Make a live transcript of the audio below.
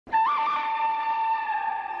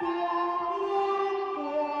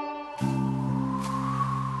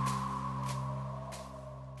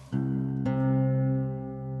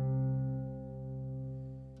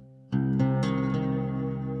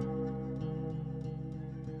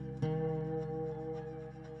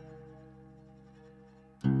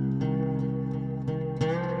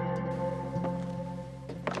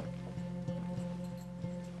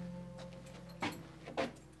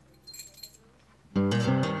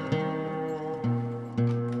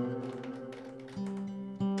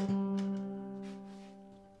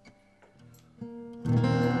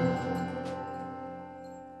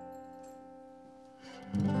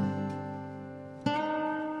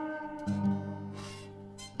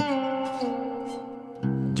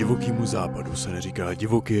Divokýmu západu se neříká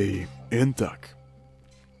divoký jen tak.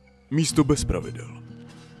 Místo bez pravidel.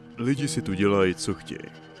 Lidi si tu dělají, co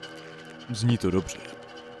chtějí. Zní to dobře.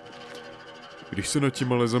 Když se nad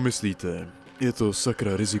tím ale zamyslíte, je to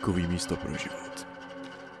sakra rizikový místo pro život.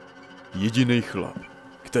 Jediný chlap,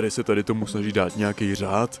 který se tady tomu snaží dát nějaký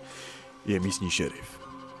řád, je místní šerif.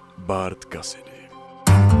 Bart Cassidy.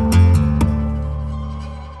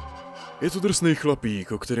 Je to drsný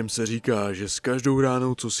chlapík, o kterém se říká, že s každou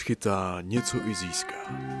ránou, co schytá, něco i získá.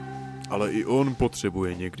 Ale i on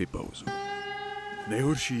potřebuje někdy pauzu.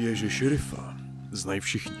 Nejhorší je, že šerifa znají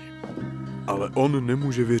všichni. Ale on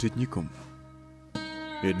nemůže věřit nikomu.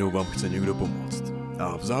 Jednou vám chce někdo pomoct.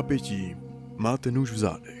 A v zápětí máte nůž v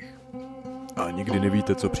zádech. A nikdy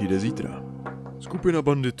nevíte, co přijde zítra. Skupina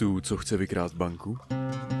banditů, co chce vykrást banku?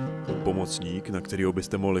 Pomocník, na kterýho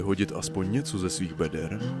byste mohli hodit aspoň něco ze svých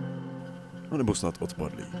beder? A nebo snad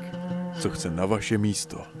odpadlík, co chce na vaše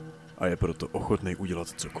místo a je proto ochotný udělat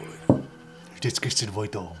cokoliv. Vždycky chci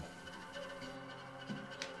dvojitou.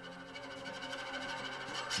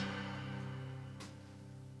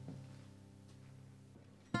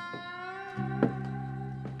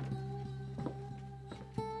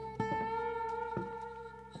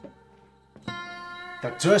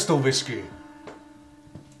 Tak co je s tou whisky?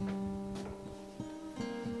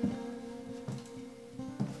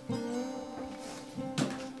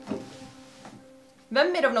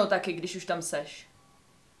 Vem mi rovnou taky, když už tam seš.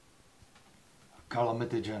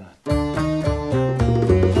 Calamity Janet.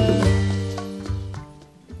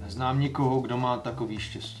 Neznám nikoho, kdo má takový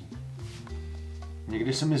štěstí.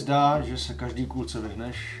 Někdy se mi zdá, že se každý kulce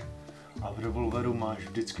vyhneš a v revolveru máš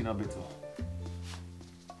vždycky nabito.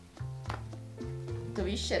 To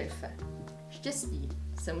víš, šerife. Štěstí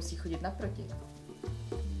se musí chodit naproti.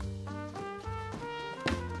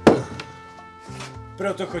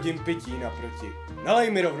 Proto chodím pití naproti.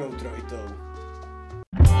 Nalej mi rovnou trojitou.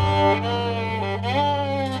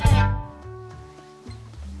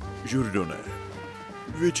 Žurdoné.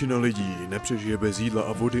 Většina lidí nepřežije bez jídla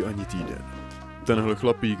a vody ani týden. Tenhle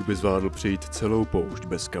chlapík by zvládl přejít celou poušť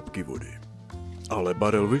bez kapky vody. Ale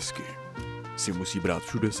barel whisky si musí brát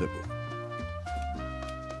všude sebou.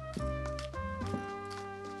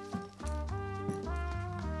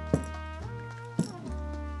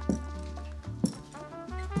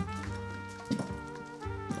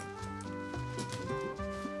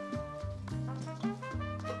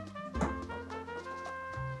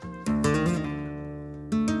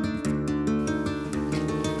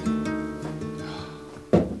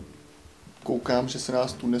 Koukám, že se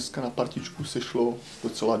nás tu dneska na partičku sešlo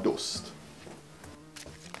docela dost.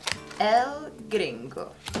 El Gringo.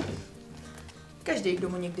 Každý, kdo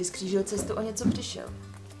mu někdy skřížil cestu, o něco přišel.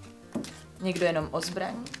 Někdo jenom o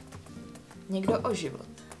zbraň, někdo o život.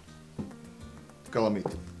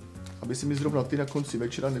 Calamity, aby si mi zrovna ty na konci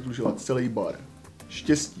večera nedlužila celý bar.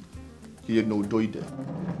 Štěstí ti jednou dojde.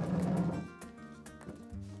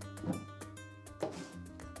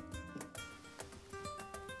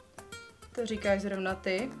 To říkáš zrovna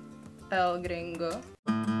ty, El Gringo.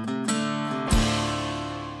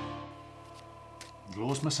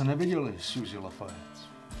 Dlouho jsme se neviděli, Suzy Lafayette.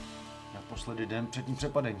 Naposledy den před tím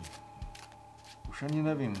přepadení. Už ani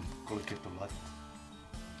nevím, kolik je to let.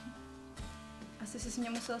 Asi jsi mě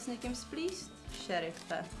musel s někým splíst,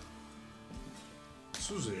 šerife.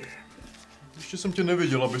 Suzy, ještě jsem tě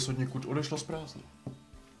neviděl, abys od někud odešla z prázdna.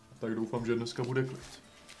 Tak doufám, že dneska bude klid.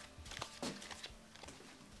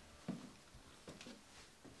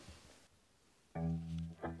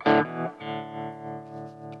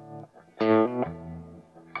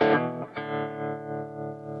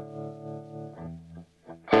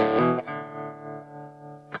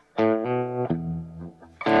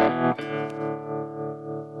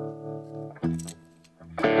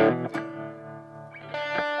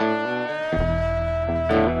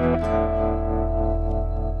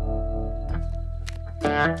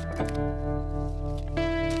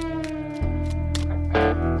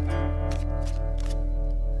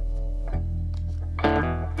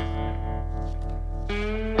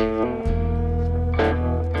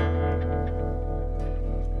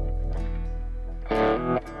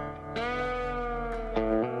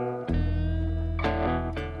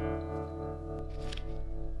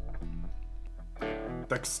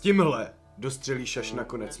 Tak s tímhle dostřelíš až na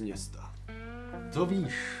konec města. To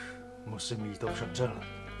víš, musím mít to vše přehled.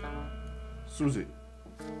 Suzy.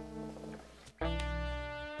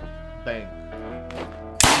 Bang.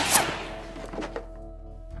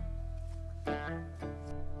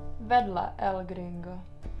 Vedle, El Gringo.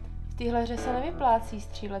 V téhle hře se nevyplácí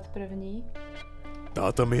střílet první.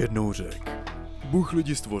 Táta mi jednou řekl, Bůh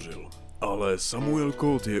lidi stvořil, ale Samuel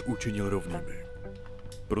Colt je učinil rovnými.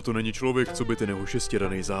 Proto není člověk, co by ten jeho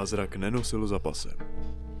šestiranný zázrak nenosil za pasem.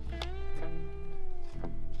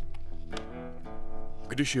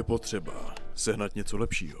 Když je potřeba sehnat něco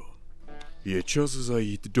lepšího, je čas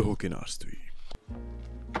zajít do hokynářství.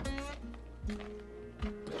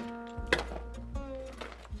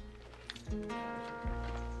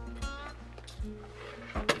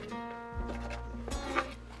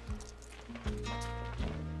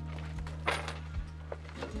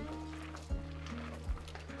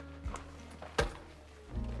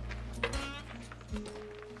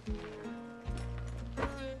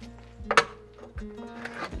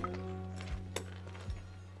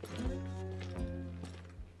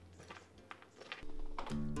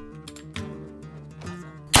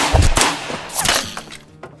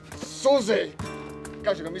 Suzy!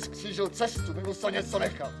 Každý mi skřížil cestu, by musel něco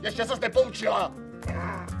nechat. Ještě ses nepoučila!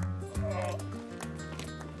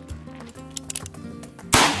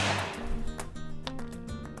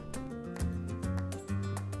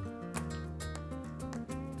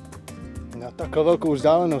 Na takhle velkou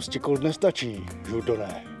vzdálenost ti kolt nestačí,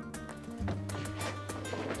 žudoné.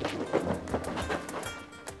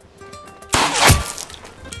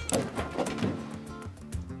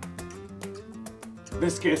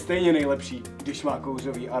 Whisky je stejně nejlepší, když má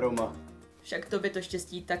kouřový aroma. Však to by to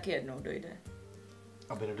štěstí taky jednou dojde.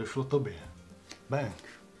 Aby nedošlo tobě. Bang.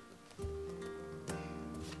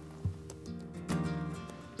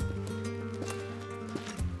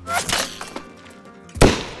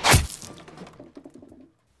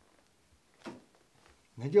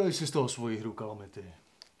 Nedělej si z toho svoji hru, Kalamity.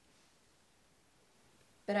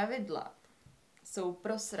 Pravidla jsou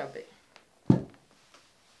pro sraby.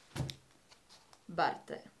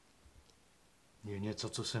 Barte. Je něco,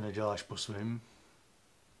 co se neděláš po svým?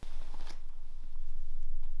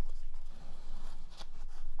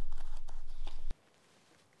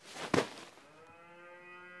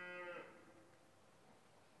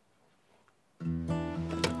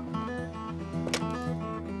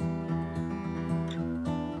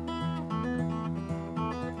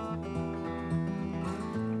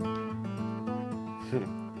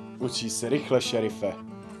 Učí se rychle, šerife.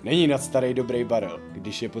 Není nad starý dobrý barel.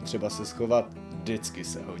 Když je potřeba se schovat, vždycky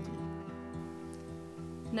se hodí.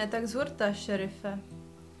 Ne tak z hurta, šerife.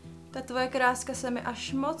 Ta tvoje kráska se mi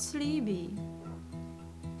až moc líbí.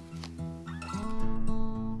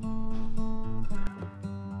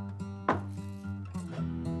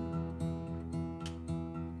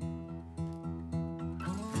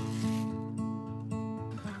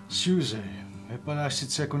 Suzy, vypadáš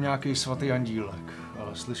sice jako nějaký svatý andílek,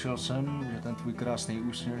 ale slyšel jsem, že ten tvůj krásný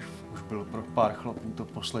úsměv už byl pro pár chlapů to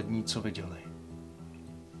poslední, co viděli.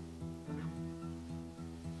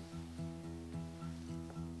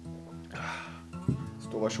 Z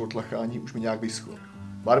toho vašeho tlachání už mi nějak vyschlo.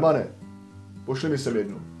 Barmane, pošli mi sem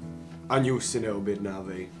jednu. Ani už si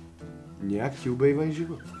neobjednávej. Nějak ti ubejvají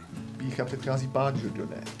život. Pícha předchází pád,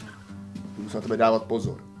 žudoné. Budu se na tebe dávat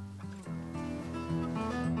pozor.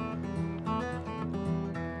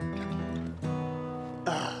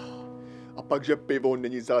 A pak, že pivo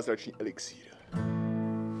není zázračný elixír.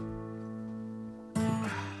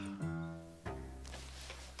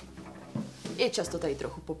 Je často tady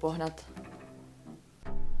trochu popohnat.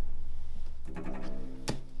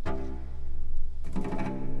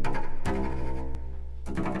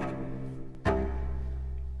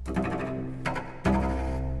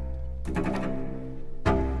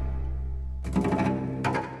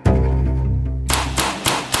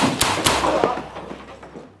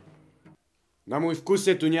 Na můj vkus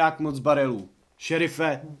je tu nějak moc barelů.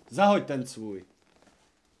 Šerife, zahoď ten svůj.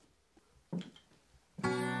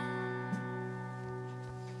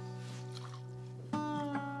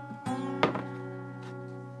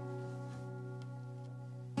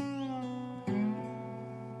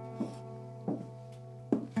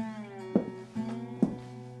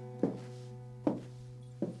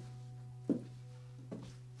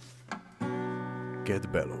 Cat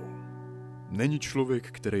Bellow. Není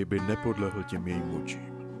člověk, který by nepodlehl těm jejím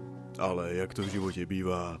očím. Ale jak to v životě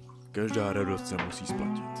bývá, každá radost se musí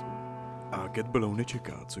splatit. A Cat Bellow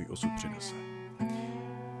nečeká, co jí osud přinese.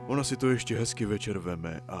 Ona si to ještě hezky večer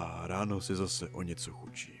veme a ráno se zase o něco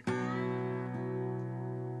chutí.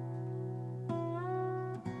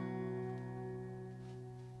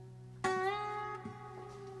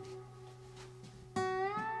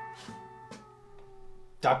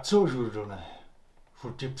 Tak co, Žurdone?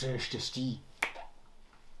 Furt ti přeje štěstí.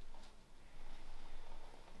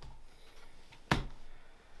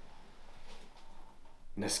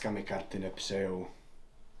 Dneska mi karty nepřejou.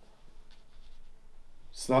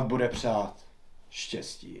 Snad bude přát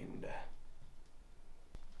štěstí jinde.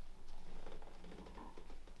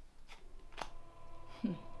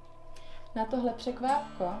 Na tohle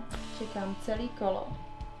překvápko čekám celý kolo.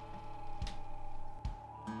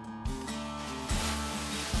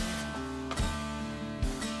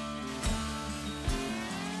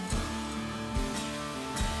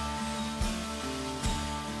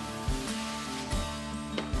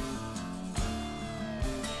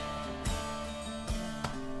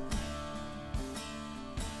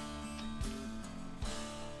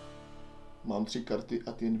 Mám 3 karty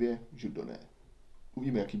a ty jen 2, Žurdone.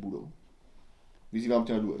 Uvidíme, jaký budou. Vyzývám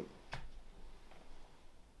tě na duel.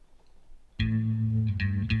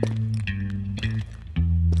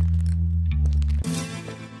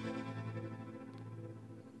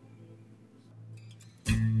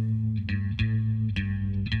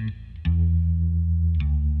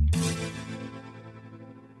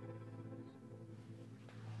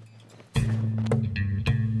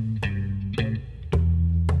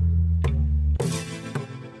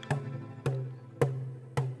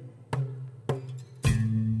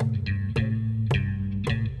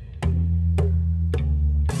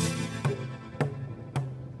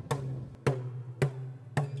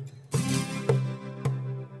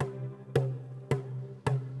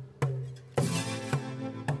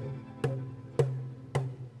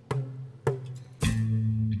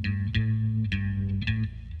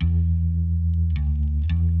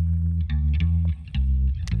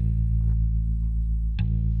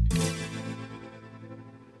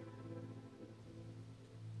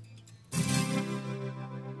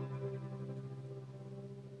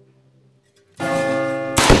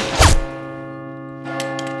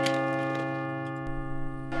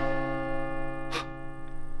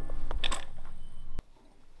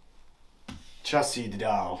 Čas jít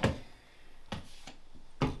dál.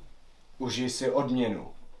 Užij si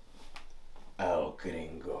odměnu. El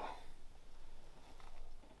Gringo.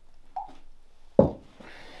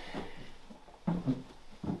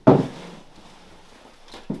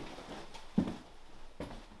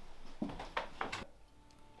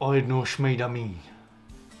 O jednoho šmejda míň.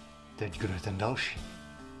 Teď kdo je ten další?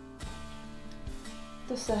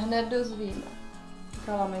 To se hned dozvíme.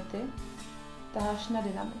 Kalamity, taháš na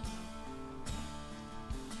dynamit.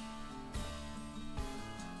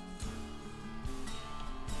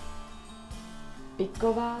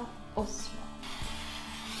 Piková 8.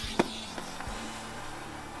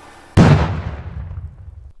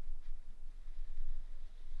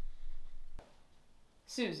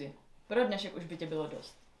 Suzy, pro dnešek už by tě bylo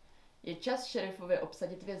dost. Je čas šerifovi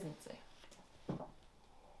obsadit věznici.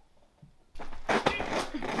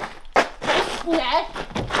 Ne,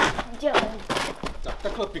 dělej. Tak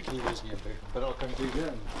takhle pěkný vězně bych bral každý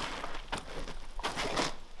den.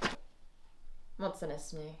 Moc se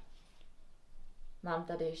nesměj. Mám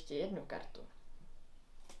tady ještě jednu kartu.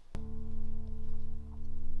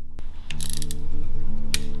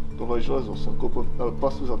 Tohle je železo, jsem koupil v El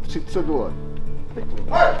Pasu za $30. Pěkně.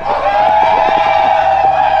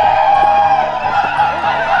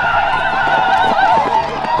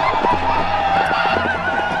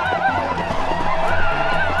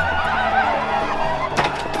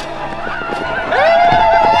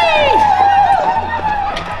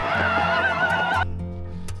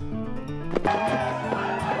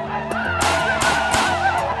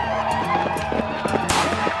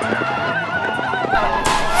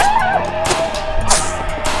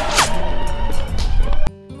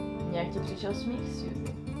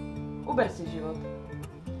 Uber si život.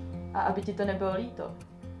 A aby ti to nebylo líto,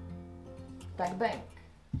 tak bank.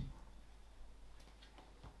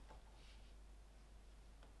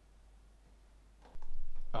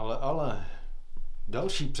 Ale,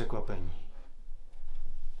 další překvapení.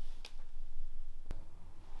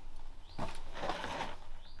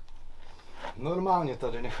 Normálně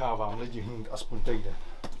tady nechávám lidi hnít aspoň týden.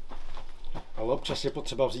 Ale občas je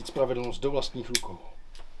potřeba vzít spravedlnost do vlastních rukou.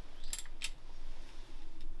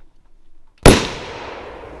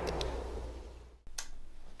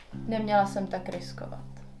 Neměla jsem tak riskovat.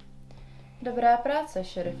 Dobrá práce,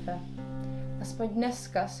 šerife. Aspoň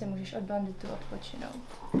dneska si můžeš od banditů odpočinout.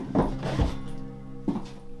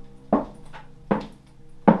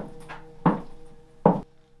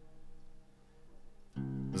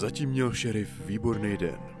 Zatím měl šerif výborný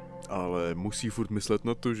den, ale musí furt myslet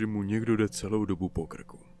na to, že mu někdo jde celou dobu po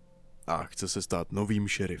krku. A chce se stát novým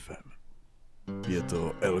šerifem. Je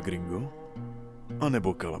to El Gringo?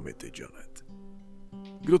 anebo kalamity Janet?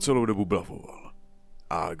 Kdo celou dobu blavoval?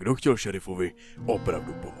 A kdo chtěl šerifovi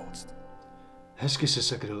opravdu pomoct? Hezky se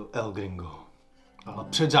sekryl El Gringo, ale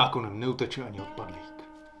před zákonem neuteče ani odpadlík.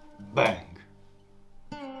 Bang!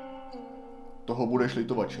 Toho budeš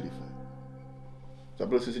litovat, šerife.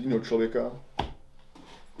 Zabil jsi jediného člověka,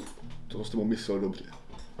 to jste mu myslel dobře.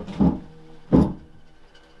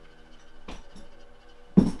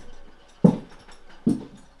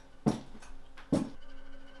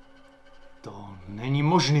 To není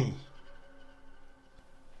možný.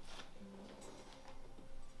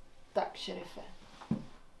 Tak, šerife.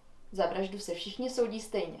 Za vraždu se všichni soudí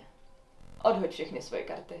stejně. Odhoď všechny svoje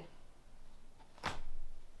karty.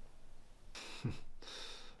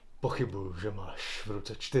 Pochybuju, že máš v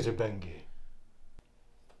ruce 4 bangy.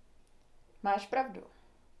 Máš pravdu.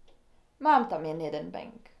 Mám tam jen 1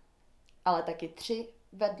 bank. Ale taky 3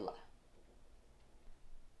 vedle.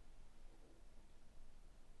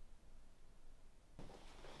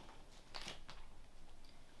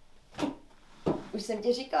 Už jsem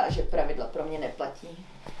ti říkala, že pravidla pro mě neplatí.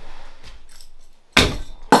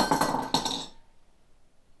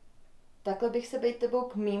 Takhle bych se bejt tebou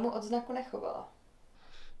k mýmu odznaku nechovala.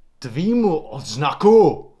 Tvýmu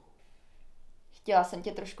odznaku? Chtěla jsem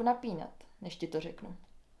tě trošku napínat, než ti to řeknu.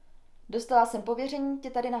 Dostala jsem pověření tě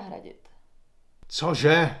tady nahradit.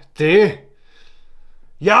 Cože? Ty?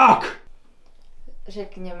 Jak?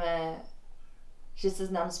 Řekněme, že se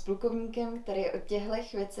znám s plukovníkem, který o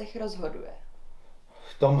těchto věcech rozhoduje.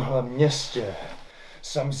 V tomhle městě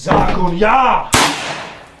jsem zákon já!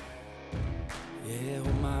 Yeah,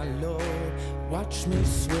 oh my Lord, watch me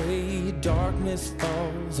sway, darkness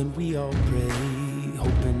falls and we all pray,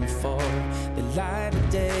 hoping for the light of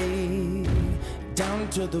day, down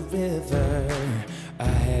to the river. I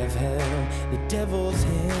have held the devil's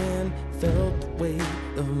hand, felt the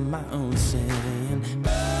weight of my own sin.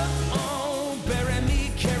 Oh, bury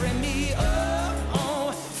me, carry me,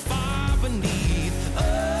 oh, far beneath,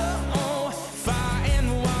 oh, fire and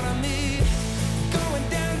water me, going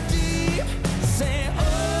down deep, saying,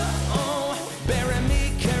 oh, bury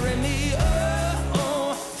me, carry me,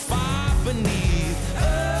 oh, far beneath,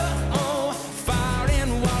 oh, fire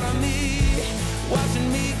and water me,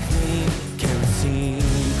 washing me clean, kerosene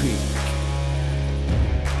creek.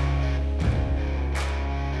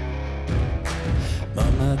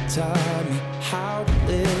 Mama taught me how to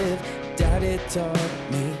live, Daddy taught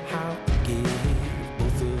me how to give.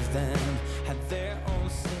 Both of them had their own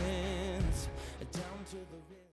sin.